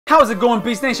How's it going,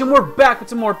 Beast Nation? We're back with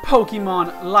some more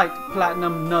Pokemon Light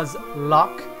Platinum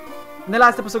Nuzlocke. In the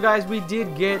last episode, guys, we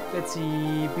did get, let's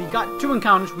see, we got 2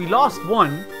 encounters. We lost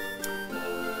 1,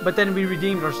 but then we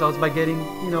redeemed ourselves by getting,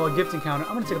 you know, a gift encounter.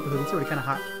 I'm gonna take up the hoodie, it's already kind of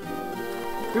hot.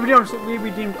 We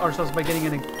redeemed ourselves by getting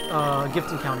a gift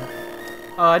encounter.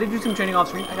 I did do some training off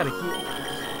screen. I gotta heal.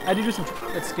 I did do some.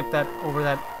 Let's skip that over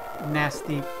that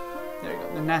nasty. There you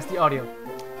go. The nasty audio.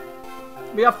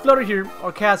 We have Flutter here,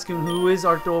 our Cascoon, who is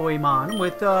our throwaway mon,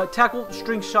 with Tackle,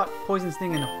 String Shot, Poison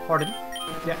Sting, and Harden.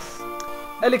 Yes.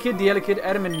 Elekid, the Elekid,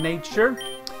 Adamant Nature.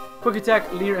 Quick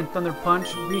Attack, Leer, and Thunder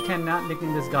Punch. We cannot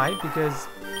nickname this guy because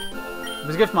it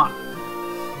was Giftmon.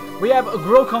 We have a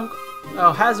Grokunk,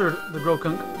 Hazard the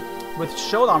Grokunk, with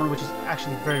Shield Armor, which is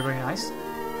actually very, very nice.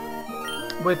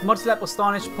 With Mud Slap,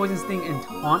 Astonish, Poison Sting, and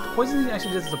Taunt. Poison Sting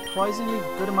actually does a surprisingly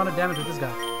good amount of damage with this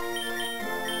guy.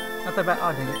 Not that bad.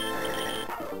 Oh, dang it.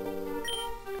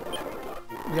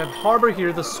 We have Harbor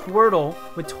here, the Squirtle,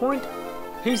 with Torrent,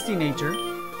 Hasty Nature,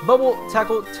 Bubble,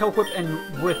 Tackle, Tail Whip, and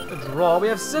Withdraw. We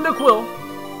have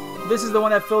Cyndaquil. This is the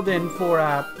one that filled in for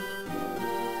our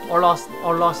lost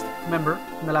member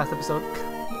in the last episode.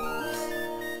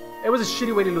 It was a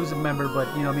shitty way to lose a member,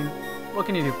 but you know, I mean, what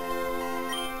can you do?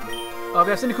 We have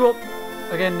Cyndaquil,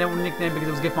 again, no nickname because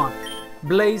it was Giftmon.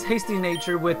 Blaze, Hasty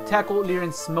Nature, with Tackle, Leer,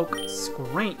 and Smoke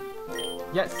Screen.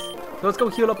 Yes. So let's go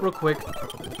heal up real quick.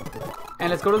 And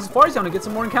let's go to the Safari Zone and get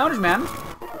some more encounters, man.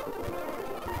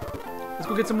 Let's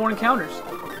go get some more encounters.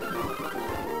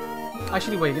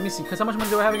 Actually, wait, let me see. Cause how much money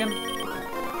do I have again?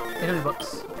 800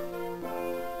 bucks.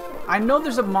 I know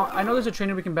there's a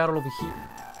trainer we can battle over here.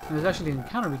 And there's actually an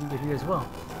encounter we can get here as well.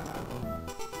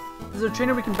 There's a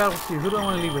trainer we can battle here. Who do I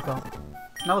want to leave with though?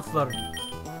 Not with Flutter.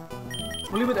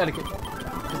 We'll leave with Elekid.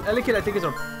 Because Elekid, I think, is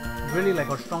really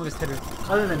like our strongest hitter.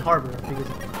 Other than Harbor, because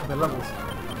of the levels.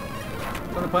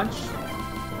 Thunder Punch.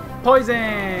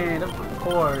 Poison! Of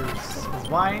course.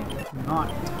 Why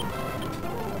not?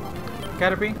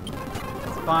 Caterpie.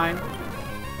 It's fine.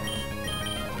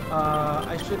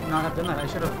 I should not have done that. I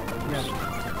should have. Yeah.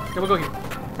 Okay, we'll go here.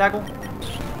 Tackle.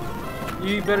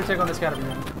 You better take on this Caterpie,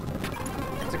 man.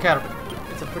 It's a Caterpie.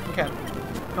 It's a freaking Caterpie.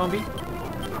 Combi.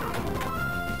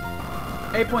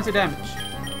 8 points of damage.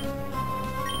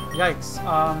 Yikes.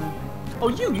 Oh,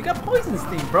 you got Poison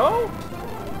Sting, bro.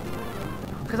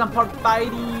 Because I'm part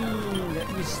fighting.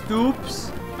 You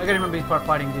stoops. I gotta remember he's part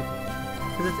fighting, dude.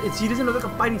 Because he doesn't look like a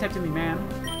fighting type to me, man.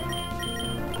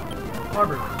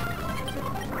 Harbor.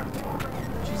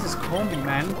 Jesus, Combi,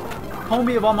 man.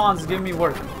 Combi of all mons is giving me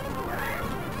work.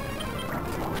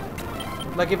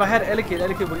 Like, if I had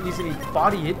Elekid would easily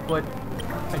body it, but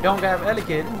I don't have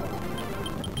Elekid.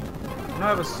 Now I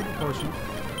have a super potion.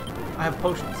 I have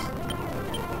potions.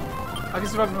 I can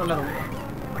survive another one.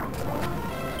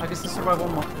 I can still survive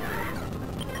one more.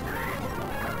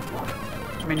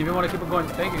 I mean, if you want to keep it going,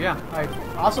 thank you, yeah. Alright,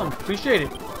 awesome. Appreciate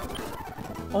it.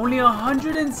 Only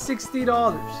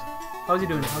 $160. How's he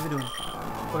doing? How's he doing?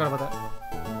 Forgot about that.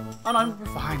 Oh no,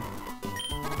 we're fine.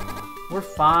 We're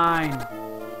fine.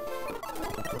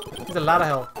 There's a lot of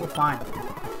health. We're fine.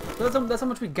 So that's how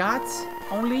much we got?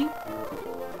 Only?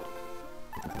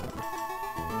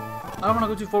 I don't want to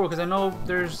go too forward because I know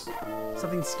there's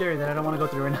something scary that I don't want to go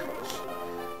through right now.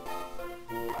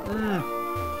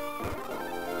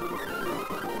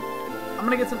 I'm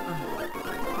gonna get some.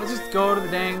 Let's just go to the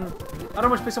dang. I don't know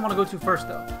which place I want to go to first,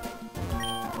 though.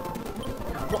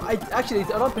 Well, actually,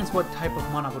 it all depends what type of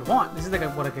mon I would want. This is like a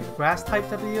grass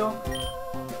type of deal.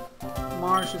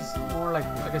 Marsh is more like,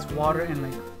 I guess, water and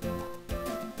like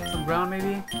some ground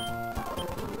maybe.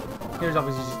 Here's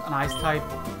obviously just an ice type.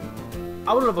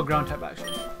 I would love a ground type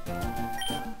actually.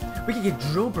 We could get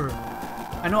Drillbur.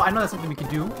 I know that's something we could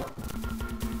do.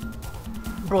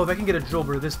 Bro, if I can get a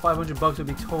Drillbur, this 500 bucks would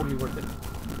be totally worth it.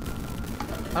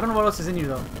 I don't know what else is in here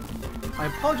though. I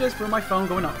apologize for my phone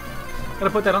going up.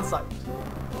 Gotta put that on silent.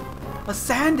 A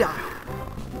Sandile.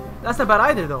 That's not bad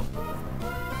either though.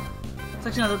 It's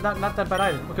actually not that bad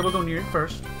either. Okay, we'll go near it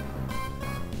first.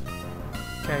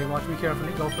 Okay, watch me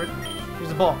carefully. Go for it. Here's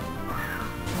the ball.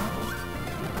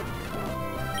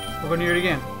 We'll go near it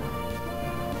again.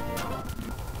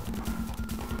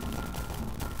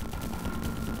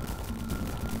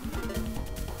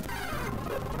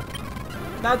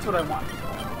 That's what I want.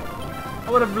 I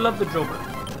would have loved the Drillbur.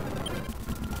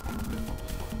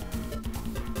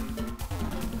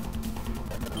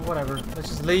 Whatever. Let's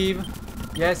just leave.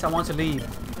 Yes, I want to leave.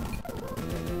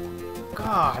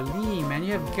 Golly, man.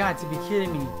 You have got to be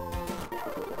kidding me.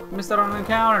 I missed out on an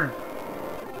encounter.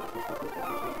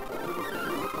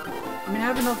 I mean, I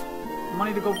have enough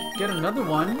money to go get another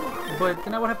one, but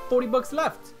then I would have 40 bucks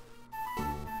left.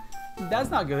 That's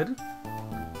not good.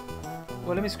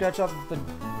 Well, let me scratch off the...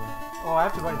 Oh, I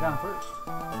have to write it down first.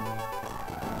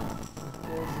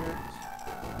 Desert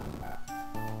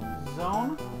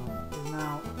zone is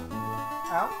now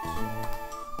out.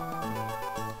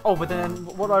 Oh, but then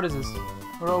what route is this?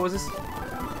 What route was this?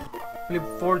 I believe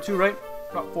 4-2, right?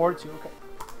 Route 4-2, okay.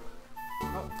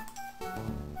 Oh.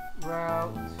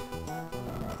 Route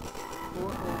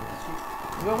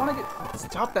 4-2. Do I want to get...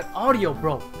 Stop that audio,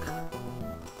 bro.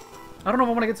 I don't know if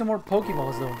I want to get some more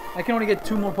Pokeballs, though. I can only get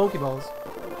 2 more Pokeballs.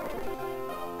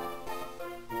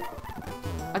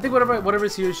 I think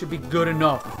whatever's here should be good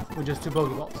enough with just 2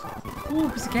 Pokeballs. Ooh,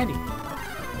 piece of candy.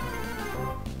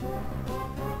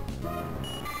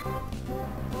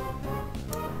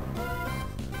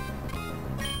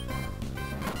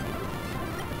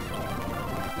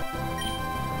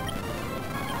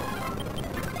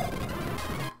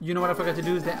 You know what I forgot to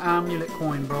do is the amulet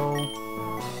coin, bro.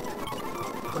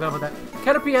 Forgot about that.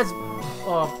 Caterpie has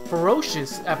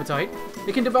ferocious appetite.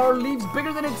 It can devour leaves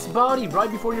bigger than its body right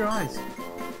before your eyes.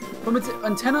 From its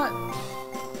antenna,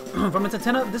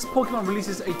 this Pokemon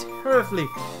releases a terribly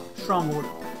strong odor.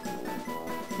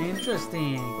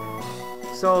 Interesting.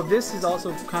 So this is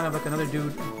also kind of like another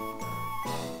dude.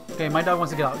 Okay, my dog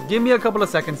wants to get out. Give me a couple of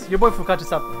seconds. Your boy forgot to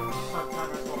stop.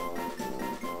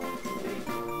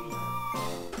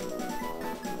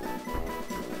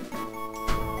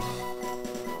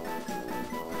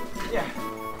 Yeah.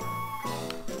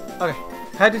 Okay.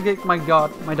 Had to get my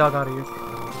dog out of here.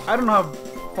 I don't know how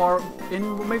far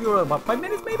in. Maybe we're about 5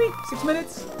 minutes, maybe 6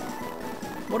 minutes.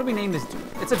 What do we name this dude?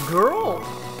 It's a girl.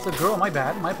 It's a girl. My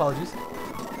bad. My apologies.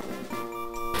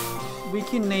 We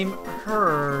can name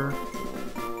her.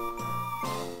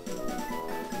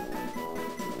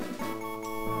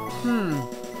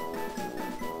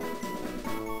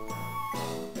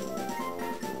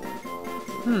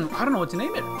 I don't know what to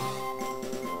name it.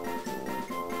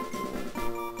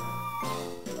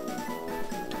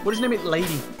 What did you name it?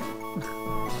 Lady.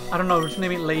 I don't know. What did you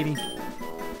name it? Lady.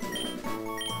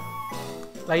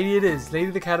 Lady it is.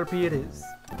 Lady the Caterpie it is.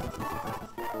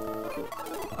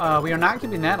 We are not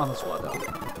keeping that on the squad though.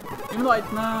 Even though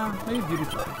maybe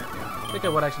Beautyfly. I think I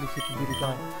would actually keep the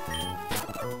Beautyfly.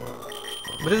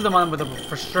 But this is the one with the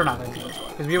for sure not going to keep on squad.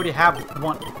 Because we already have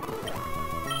one.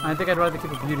 I think I'd rather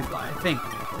keep a Beautyfly. I think.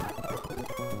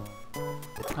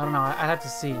 I don't know. I'd have to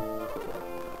see.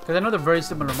 Because I know they're very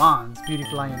similar mons.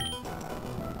 Beautyfly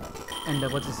and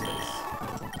what's his face?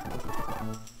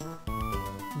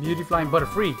 Beautyfly and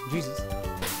Butterfree. Jesus.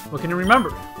 What can you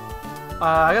remember?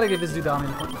 I gotta give this dude the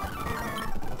Omni point.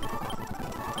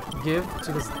 Give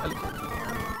to this. Oh,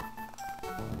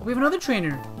 we have another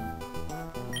trainer.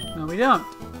 No, we don't.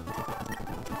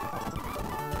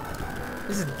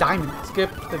 This is Diamond.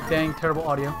 Skip the dang terrible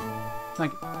audio.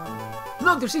 Thank you.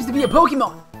 Look, there seems to be a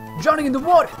Pokemon drowning in the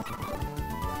water.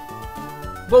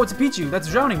 Whoa, it's a Pichu. That's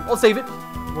drowning. I'll save it.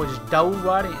 We'll just dove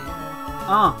right in.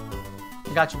 I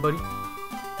got you, buddy.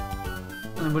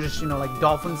 And then we're just, like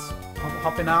dolphins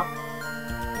hopping out.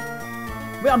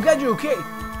 Well, I'm glad you're okay.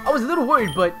 I was a little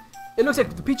worried, but it looks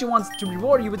like the Pichu wants to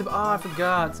reward you with the... I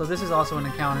forgot. So this is also an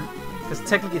encounter. Because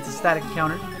technically it's a static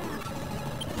encounter.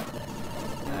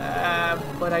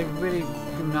 But I really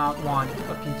do not want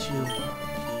a Pichu.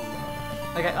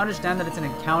 Like, I understand that it's an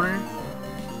encounter.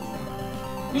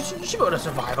 You should be able to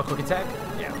survive a quick attack.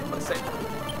 Yeah, I'm gonna say.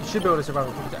 You should be able to survive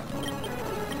a quick attack.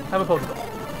 Have a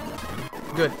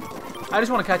Pokeball. Good. I just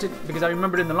want to catch it because I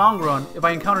remembered in the long run, if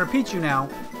I encounter a Pichu now,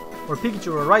 or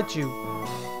Pikachu or a Raichu,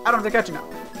 I don't have to catch it now.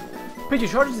 Pichu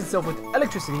charges itself with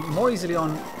electricity more easily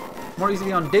on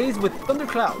days with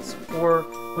thunderclouds or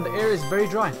when the air is very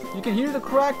dry. You can hear the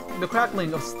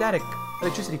crackling of static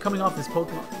electricity coming off this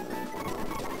Pokemon.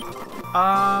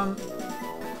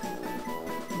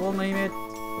 We'll name it.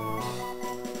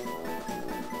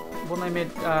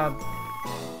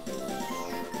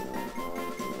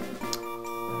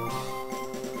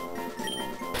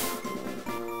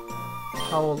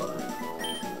 Paula.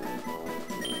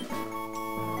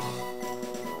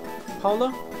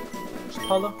 Paula? Just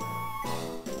Paula?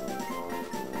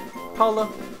 Paula?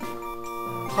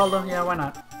 Paula, yeah, why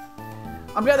not?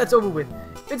 I'm glad that's over with.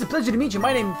 It's a pleasure to meet you.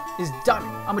 My name is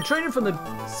Diamond. I'm a trainer from the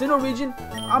Sinnoh region.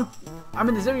 I'm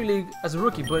in the Zero League as a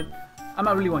rookie, but I'm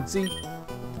not really one. See?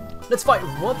 Let's fight.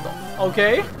 What the?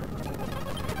 Okay.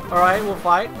 Alright, we'll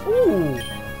fight. Ooh.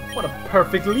 What a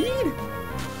perfect lead.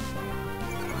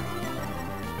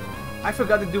 I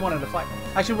forgot the dude wanted to fight.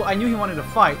 Actually, well, I knew he wanted to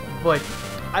fight, but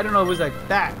I don't know if it was like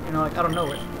that. Like, I don't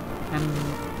know it.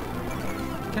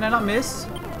 And can I not miss?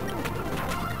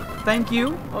 Thank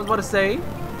you. I was about to say.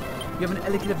 You have an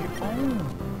Elekid of your own.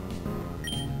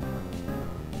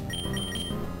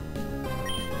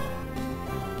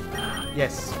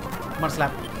 Yes. Mud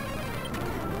slap.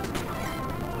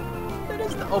 That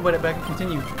is the, oh, but I can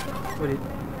continue with it.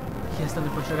 Yes, Thunder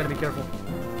Punch. I gotta be careful.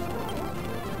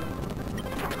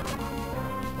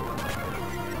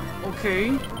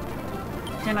 Okay.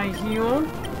 Can I heal?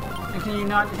 And can you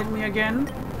not hit me again?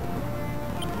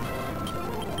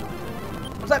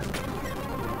 What's that?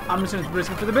 I'm just gonna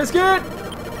risk it for the biscuit!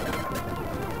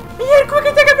 Yeah, quick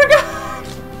attack, I forgot!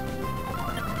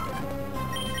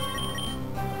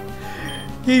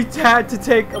 He had to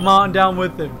take Amon down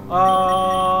with him.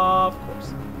 Of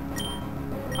course.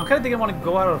 I'm kinda thinking I wanna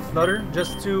go out of Flutter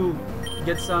just to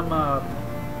get a lot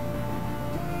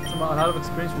of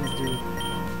experience from this dude.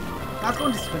 I was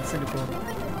going to Spin Cynical.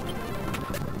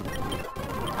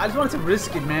 I just wanted to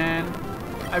risk it, man.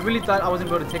 I really thought I wasn't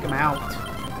going to take him out.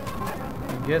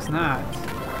 I guess not.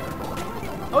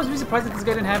 I was really surprised that this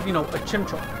guy didn't have, you know, a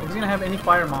Chimchar. If he's gonna have any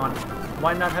Firemon,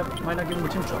 why not give him a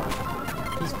Chimchar?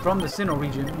 He's from the Sinnoh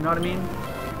region, you know what I mean?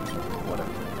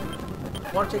 Whatever.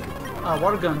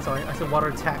 Water gun, sorry. I said water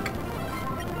attack.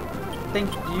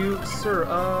 Thank you, sir.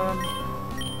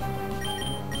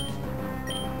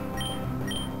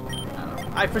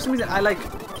 For some reason, I like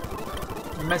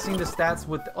messing the stats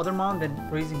with the other Mon than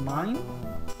raising mine.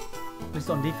 At least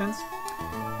on defense.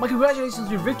 My congratulations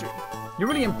on your victory. You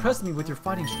really impressed me with your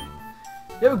fighting strength.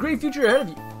 You have a great future ahead of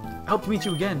you. I hope to meet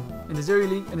you again in the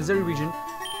Zeri region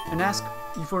and ask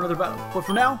you for another battle. But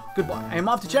for now, goodbye. I am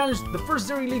off to challenge the first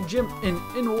Zeri League gym in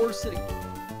Inor City.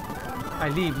 I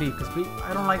leave, because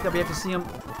I don't like that we have to see him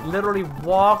literally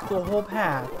walk the whole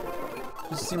path.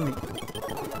 Just see me.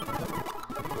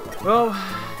 Well,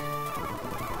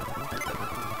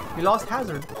 we lost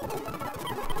Hazard.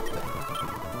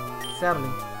 Sadly.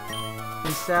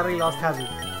 We sadly lost Hazard.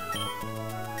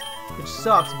 Which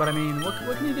sucks, but I mean, what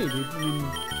can you do, dude? I mean,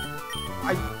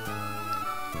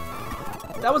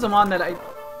 that was a Mon that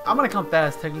I'm gonna count that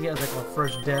as technically as like a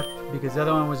first death, because the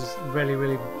other one was just really,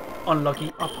 really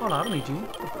unlucky. Oh, Paula, I don't need you.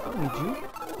 I don't need you.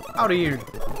 Out of here.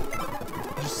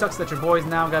 It just sucks that your boys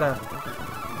now gotta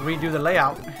redo the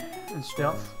layout and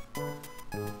stuff.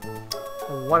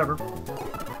 Whatever.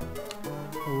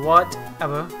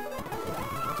 Whatever.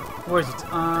 Where is it?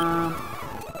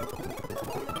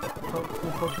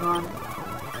 Pokemon.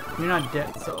 You're not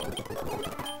dead, so.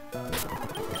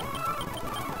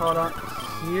 Hold on.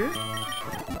 Here.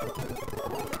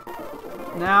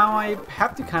 Now I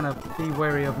have to kind of be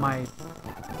wary of my.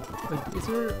 Wait, is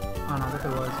there? Oh no, that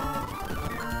there was.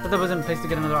 But there wasn't a place to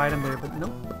get another item there, but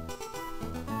nope.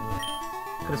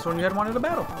 Could have sworn you had wanted a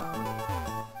battle.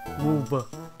 Move.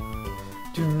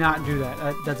 Do not do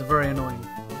that. That's very annoying.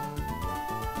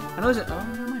 I know there's an. Oh,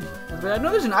 never mind. I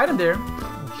know there's an item there.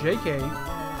 JK.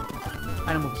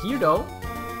 Item over here though.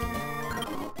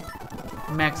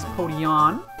 Max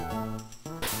Podion.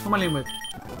 Who am I leading with?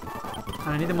 And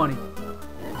I need the money.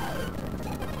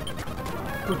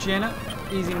 Puchiana,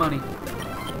 easy money.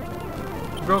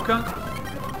 Broka,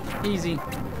 easy.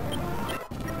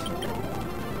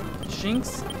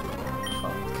 Shinx.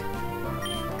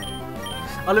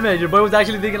 I'll admit, your boy was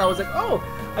actually thinking, I was like, oh,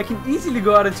 I can easily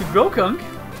go out into Grokunk.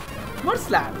 Mud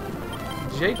Slap.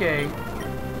 JK.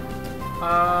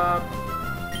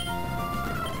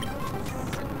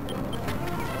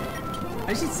 I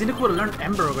just need Cyndaquil to learn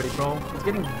Ember already, bro. It's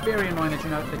getting very annoying that you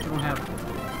don't have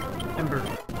Ember.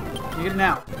 You get it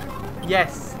now.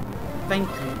 Yes. Thank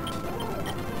you.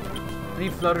 I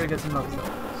need Flutter to get some levels though.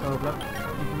 So, Flutter,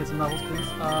 you can get some levels, please.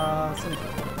 Cyndaquil.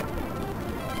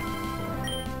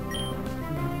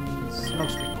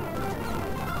 Smokescreen.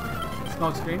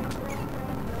 Smokescreen.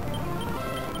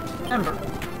 Ember.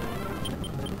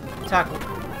 Tackle.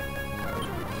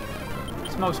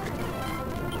 Smokescreen.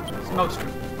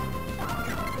 Smokescreen.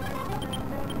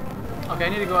 Okay, I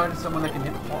need to go out into someone that can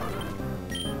hit hard.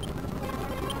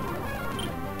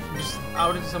 Just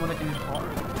out into someone that can hit hard.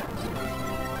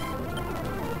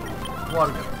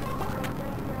 Water gun.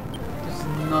 There's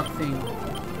nothing.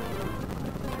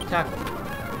 Tackle.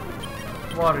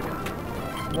 Water gun.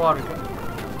 Water gun.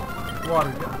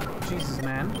 Water gun. Jesus,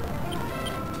 man.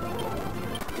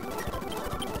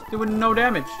 Doing no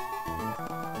damage.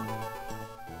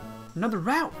 Another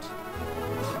route.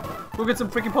 Go get some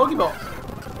freaking Pokeballs.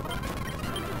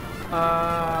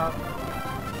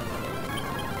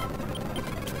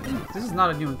 This is not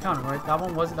a new encounter, right? That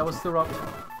one wasn't. That was still rough.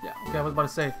 Yeah. Okay, I was about to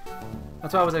say.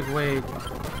 That's why I was like, wait.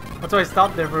 That's why I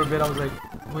stopped there for a bit. I was like,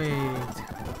 wait.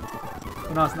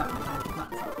 No, it's not.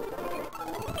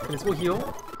 Okay, let's go heal.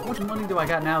 How much money do I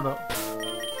got now, though?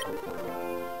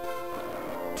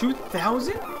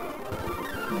 2,000?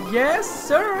 Yes,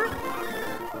 sir.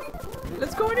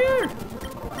 Let's go in here.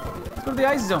 Let's go to the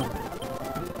ice zone.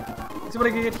 see what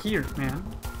I can get here, man.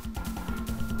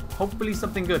 Hopefully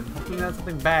something good. Hopefully not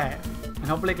something bad. And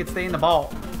hopefully I can stay in the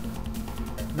ball.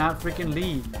 Not freaking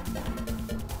leave.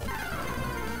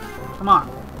 Come on.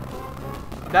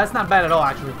 That's not bad at all,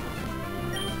 actually.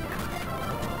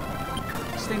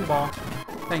 Stay in the ball.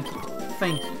 Thank you.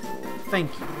 Thank you.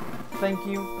 Thank you. Thank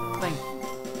you. Thank you.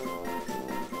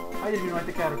 I didn't even write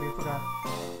the Caterpie. I forgot.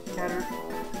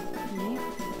 Caterpie.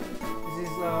 This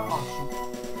is, oh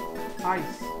shoot.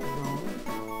 Ice zone.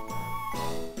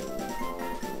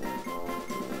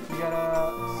 We got a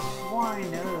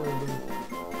Swinub.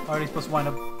 Already supposed to wind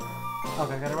up.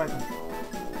 Okay, I got it right then.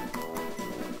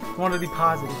 I wanted to be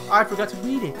positive. Oh, I forgot to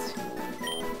read it.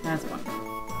 That's fine.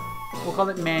 We'll call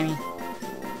it Manny.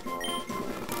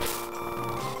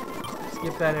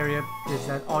 Skip that area because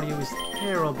that audio is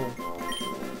terrible.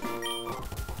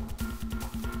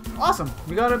 Awesome.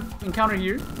 We got an encounter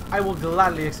here. I will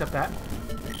gladly accept that.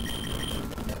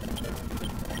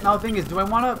 Now the thing is, do I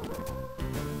want to?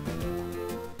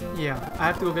 Yeah, I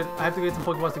have to go get. I have to get some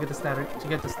Pokeballs to get the static. To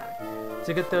get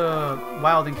the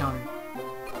wild encounter.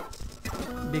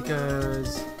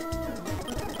 Because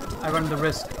I run the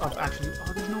risk of actually.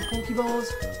 Oh, there's no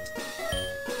Pokeballs.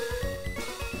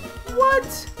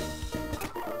 What?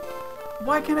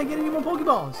 Why can't I get any more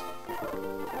Pokeballs?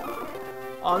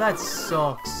 Oh, that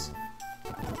sucks.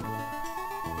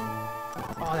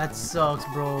 Oh, that sucks,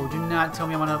 bro. Do not tell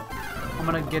me I'm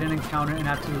gonna get an encounter and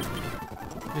have to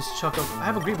just chuck up. I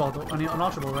have a Great Ball though, an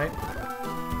Ultra Ball, right?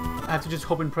 I have to just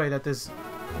hope and pray that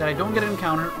I don't get an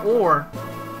encounter or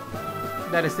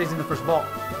that it stays in the first ball.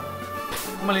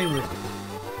 I'm gonna leave with it.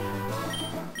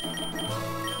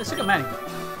 Let's check out Manny.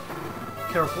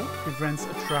 Careful, prevents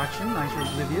attraction. Nice, you're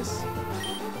oblivious.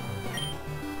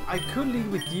 I could lead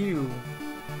with you.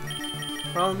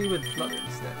 Probably with Flutter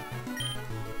instead.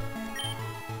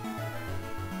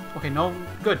 Okay, no,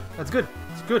 good. That's good.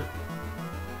 It's good.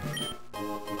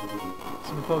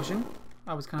 Super potion.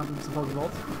 I was kind of with some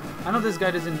Pokeballs. I know this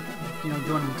guy doesn't, do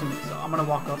anything to me, so I'm gonna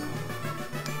walk up.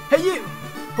 Hey you!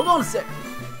 Hold on a sec.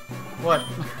 What?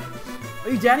 Are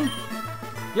you Danny?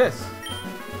 Yes.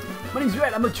 My name's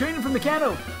Red. I'm a trainer from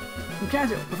Kanto. From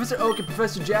Kanto. Professor Oak and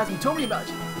Professor Jasmine told me about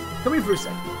you. Come here for a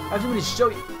sec. I have something to show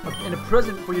you and a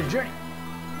present for your journey.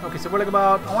 Okay, so we're like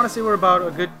about, I want to say we're about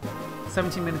a good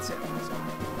 17 minutes in.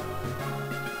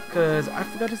 Because I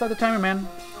forgot to start the timer, man.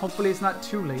 Hopefully it's not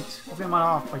too late. Hopefully I'm not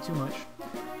off by too much.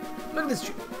 Look at this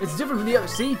tree. It's different from the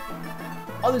others, see?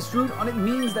 All this fruit on it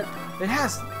means that it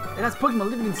has Pokemon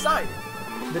living inside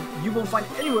that you won't find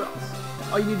anywhere else.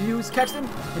 All you need to do is catch them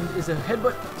and is a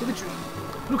headbutt to the tree.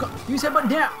 Look up, use headbutt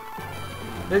down.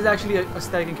 There's actually a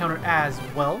static encounter as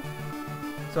well.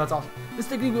 So that's awesome. This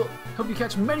technique will help you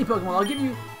catch many Pokemon. I'll give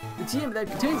you the TM that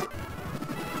contains it.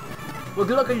 Well,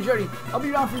 good luck on your journey. I'll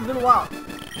be around for a little while.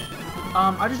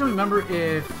 I just don't remember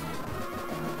if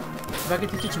I could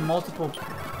teach it to multiple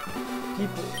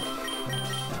people.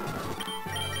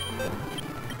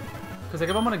 Because like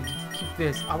if I'm gonna keep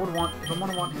this, I would want, if I'm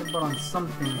gonna want headbutt on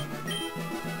something,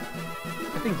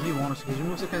 I think you honestly, because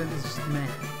your moveset kind of is just meh.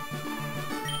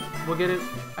 We'll get it.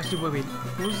 Actually, wait.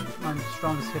 Who's my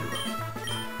strongest hitter?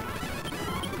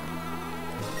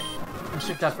 Let's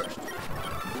check that first.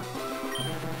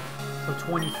 So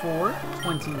 24,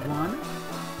 21.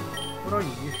 What are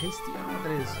you? You're hasty. I don't know what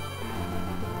that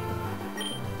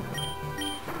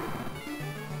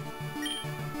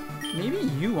is. Maybe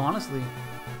you, honestly.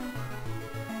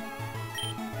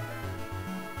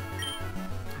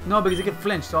 No, because it can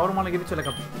flinch, so I don't want to give it to like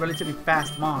a relatively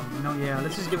fast mon. Yeah,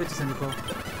 let's just give it to Cyndaquil.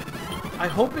 I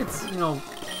hope it's,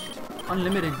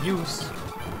 unlimited use.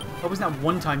 I hope it's not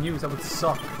one-time use. That would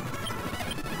suck.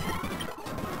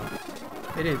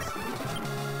 It is.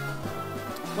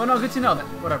 Well, no, good to know then.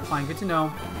 Whatever, fine, good to know.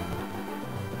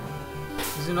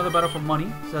 This is another battle for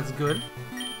money, so that's good.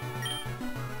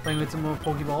 Playing with some more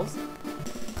Pokeballs.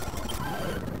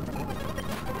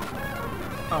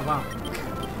 Oh, wow.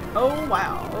 Oh,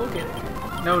 wow. Okay.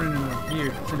 No.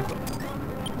 Here, Cyndaquil.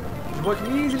 Your boy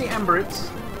can easily Ember it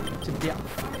to death.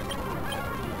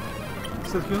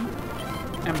 Silcoon.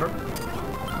 Ember.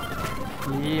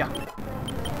 Yeah.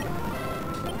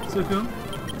 Silcoon.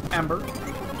 Ember.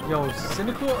 Yo,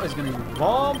 Cyndaquil is gonna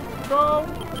evolve, bro.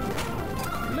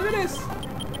 Look at this.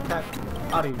 Cat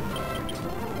out of here.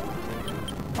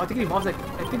 Oh, I think it evolves like,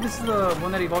 I think this is the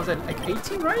one that evolves at like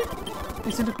 18, right? I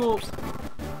think Cyndaquil,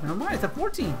 never mind, it's at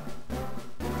 14.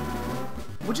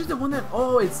 Which is the one that,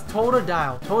 oh, it's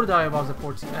Totodile. Totodile evolves at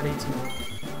 14, at 18.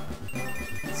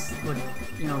 It's like,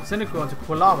 Cyndaquil into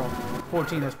Quilava,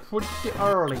 14, that's pretty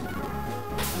early.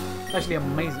 It's actually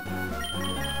amazing.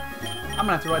 I'm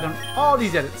gonna have to write down all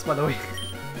these edits, by the way.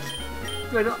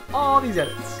 after I done all these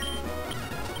edits.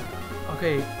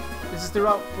 Okay, this is the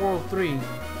Route 403.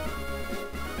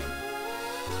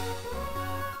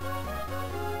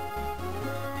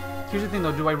 Here's the thing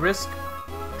though, do I risk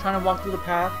trying to walk through the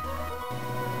path?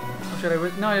 Or should I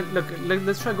risk? No, look,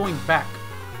 let's try going back.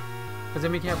 Because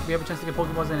then we have a chance to get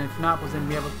Pokeballs, and if not, well, then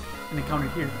we have an encounter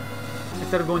here.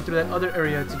 Instead of going through that other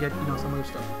area to get, you know, some other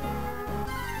stuff.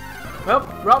 Well,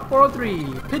 Route 403,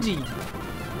 Pidgey.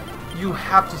 You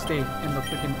have to stay in the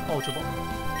freaking Ultra Ball.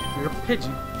 You're a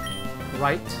Pidgey,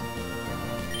 right?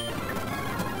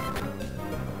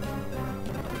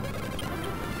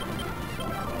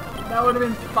 That would have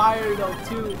been fire though,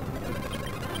 too.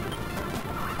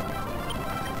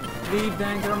 Leave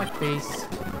then, get on my face.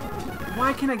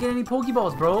 Why can't I get any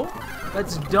Pokeballs, bro?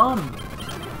 That's dumb.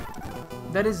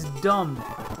 That is dumb.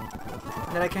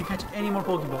 That I can't catch any more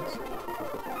Pokeballs.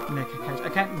 I mean, I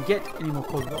can't get any more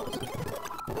Pokeballs.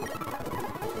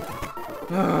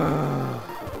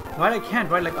 Right? I can't,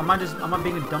 right? Like, I'm not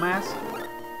being a dumbass.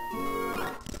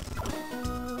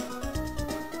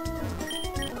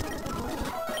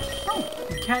 No,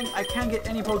 I can't get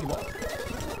any Pokeballs.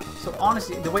 So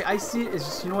honestly, the way I see it is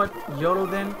just, you know what? YOLO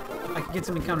then. I can get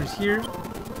some encounters here.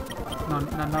 No,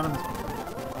 not on this one.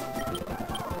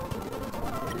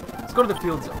 Let's go to the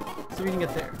field zone. So we can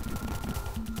get there.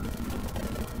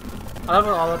 I love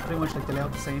it all pretty much like the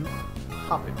layout the same.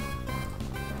 Hop it.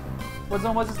 What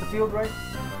zone was this? The field, right?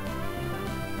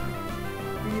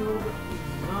 Field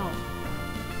zone.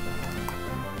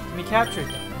 Can we capture it?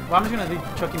 Well, I'm just gonna leave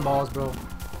chucking balls, bro.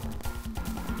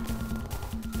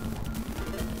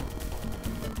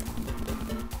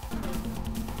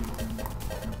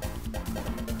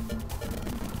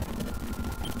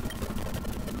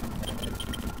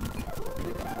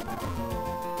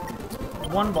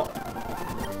 One ball.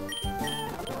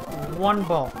 One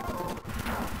ball.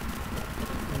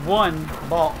 One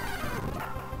ball.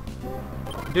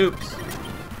 Dupes.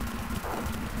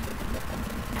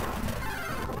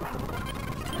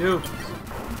 Dupes.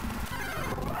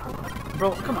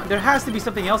 Bro, come on. There has to be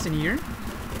something else in here.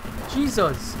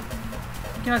 Jesus.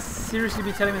 You cannot seriously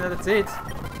be telling me that that's it.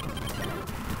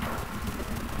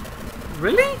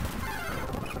 Really?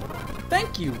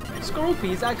 Thank you. Skorupi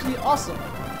is actually awesome.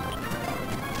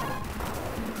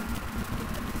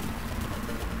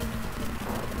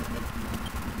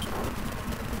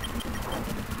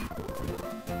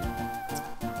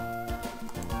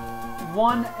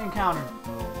 One encounter.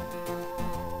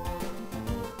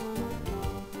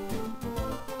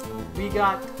 We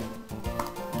got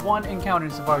one encounter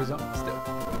in Safari Zone still.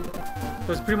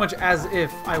 So it's pretty much as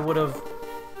if I would have,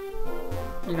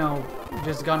 you know,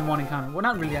 just gotten one encounter. Well,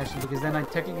 not really actually, because then I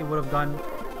technically would have done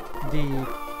the.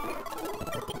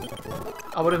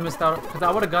 I would have missed out because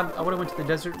I would have went to the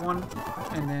desert one,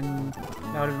 and then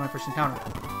that would have been my first encounter.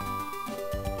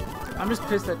 I'm just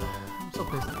pissed that. I'm so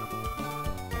pissed.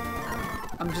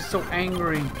 I'm just so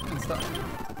angry and stuff.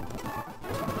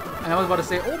 And I was about to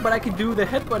say, oh, but I could do the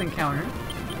headbutt encounter.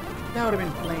 That would have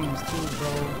been flames too,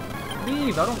 bro.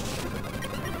 Leave, I don't...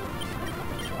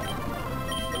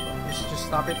 Just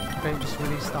stop it. Okay, just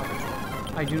really stop it.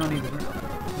 I do not need this right now.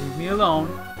 Leave me alone.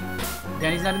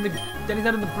 Danny's not in the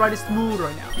brightest mood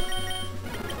right now.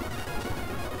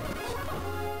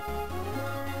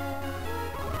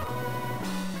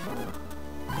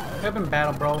 Help him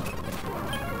battle, bro.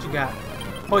 What you got?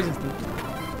 Poison Sneak.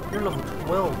 You're level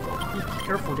 12. Be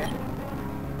careful, Dan.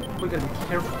 We gotta be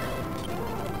careful.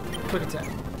 Quick attack.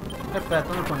 F that,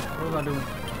 Thunder Punch. What was I doing?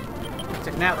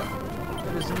 Attack Napa.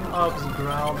 That is him. Oh, because he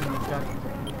growled and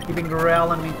he's been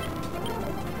growling me.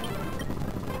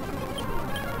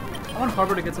 I want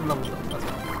Harbor to get some levels up. That's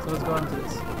fine. So let's go into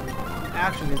this.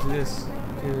 Actually, do this.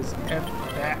 Because F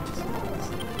that.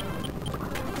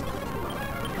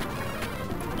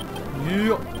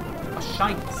 Yeah. A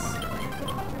Shanks.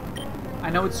 I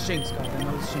know it's Shanks, guys. I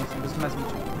know it's Shanks. I'm just messing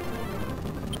with you.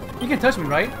 You can touch me,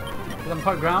 right? Because I'm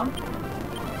part ground.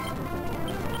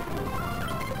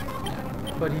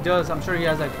 Yeah. But he does. I'm sure he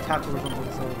has like tackle or something.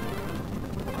 So,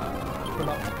 good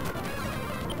luck.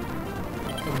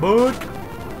 But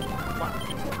fine.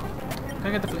 Can I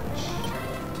get the flinch?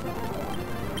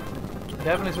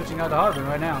 Definitely switching out to Harbor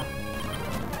right now.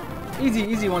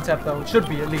 Easy one tap though. It should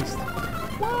be at least.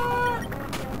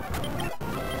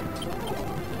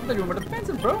 I thought you were more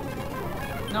defensive, bro.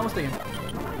 Now I was thinking. I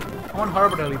want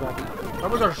Harbor to leave off now.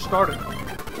 Harbor's our starter.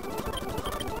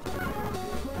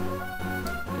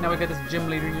 And now we got this gym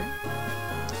leader here.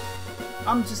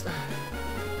 I'm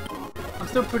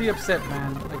still pretty upset,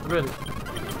 man. Like, really.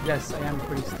 Yes, I am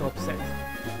pretty still upset.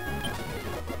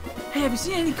 Hey, have you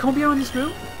seen any Combia on this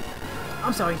route?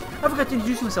 I'm sorry, I forgot to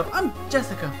introduce myself. I'm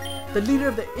Jessica. the leader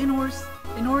of the Inhorse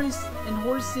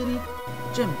City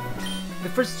gym. The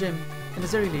first gym in the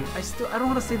Zeri League. I don't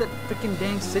want to say that freaking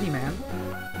dang city, man.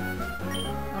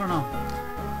 I don't know.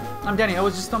 I'm Danny. I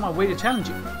was just on my way to challenge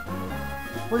you.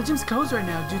 Well, the gym's closed right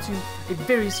now due to a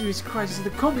very serious crisis. The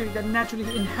Combi that naturally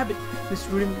inhabit this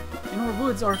room in our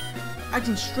woods are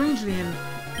acting strangely and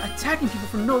attacking people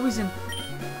for no reason.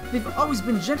 They've always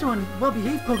been gentle and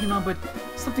well-behaved Pokemon, but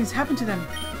something's happened to them.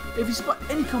 If you spot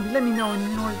any Combi, let me know in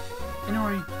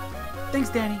Inori. Thanks,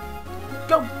 Danny.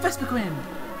 Go, Vespiquen!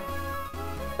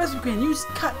 Vespiquen, use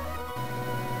cut!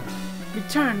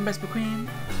 Return, Vespiquen.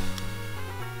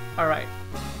 Alright.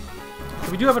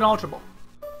 So we do have an Ultra Ball.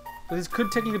 So this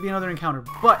could technically be another encounter,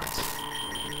 but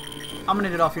I'm gonna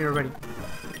end it off here already.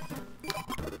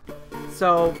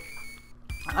 So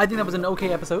I think that was an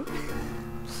okay episode.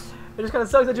 It just kind of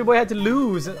sucks that your boy had to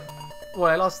lose.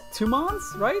 What, I lost 2 Mons,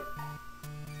 right?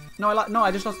 No,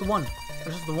 I just lost the one. I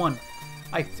just lost the one.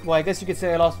 Well, I guess you could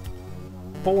say I lost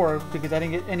 4 because I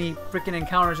didn't get any freaking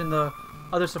encounters in the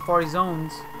other Safari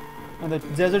zones. In the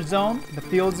Desert Zone, the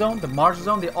Field Zone, the Marsh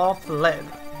Zone, they all fled.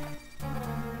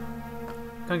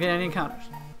 Couldn't get any encounters.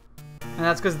 And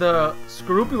that's because the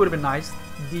Skorupi would have been nice.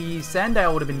 The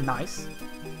Sandile would have been nice.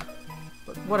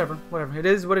 But whatever. It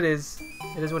is what it is.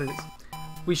 It is what it is.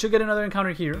 We should get another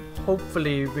encounter here.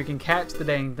 Hopefully we can catch the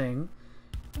dang thing.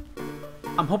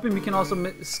 I'm hoping we can also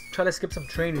try to skip some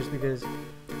trainers because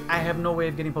I have no way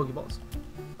of getting Pokeballs.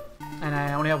 And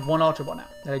I only have 1 Ultra Ball now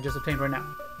that I just obtained right now.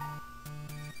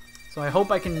 So I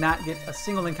hope I can not get a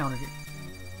single encounter here.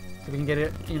 So we can get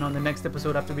it, you know, in the next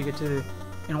episode after we get to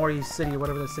Inhori City or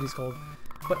whatever that city's called.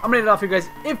 But I'm gonna end it off here, guys.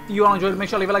 If you all enjoyed it, make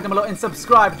sure to leave a like down below and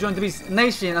subscribe to join the Beast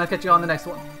Nation. And I'll catch you all on the next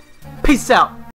one. Peace out.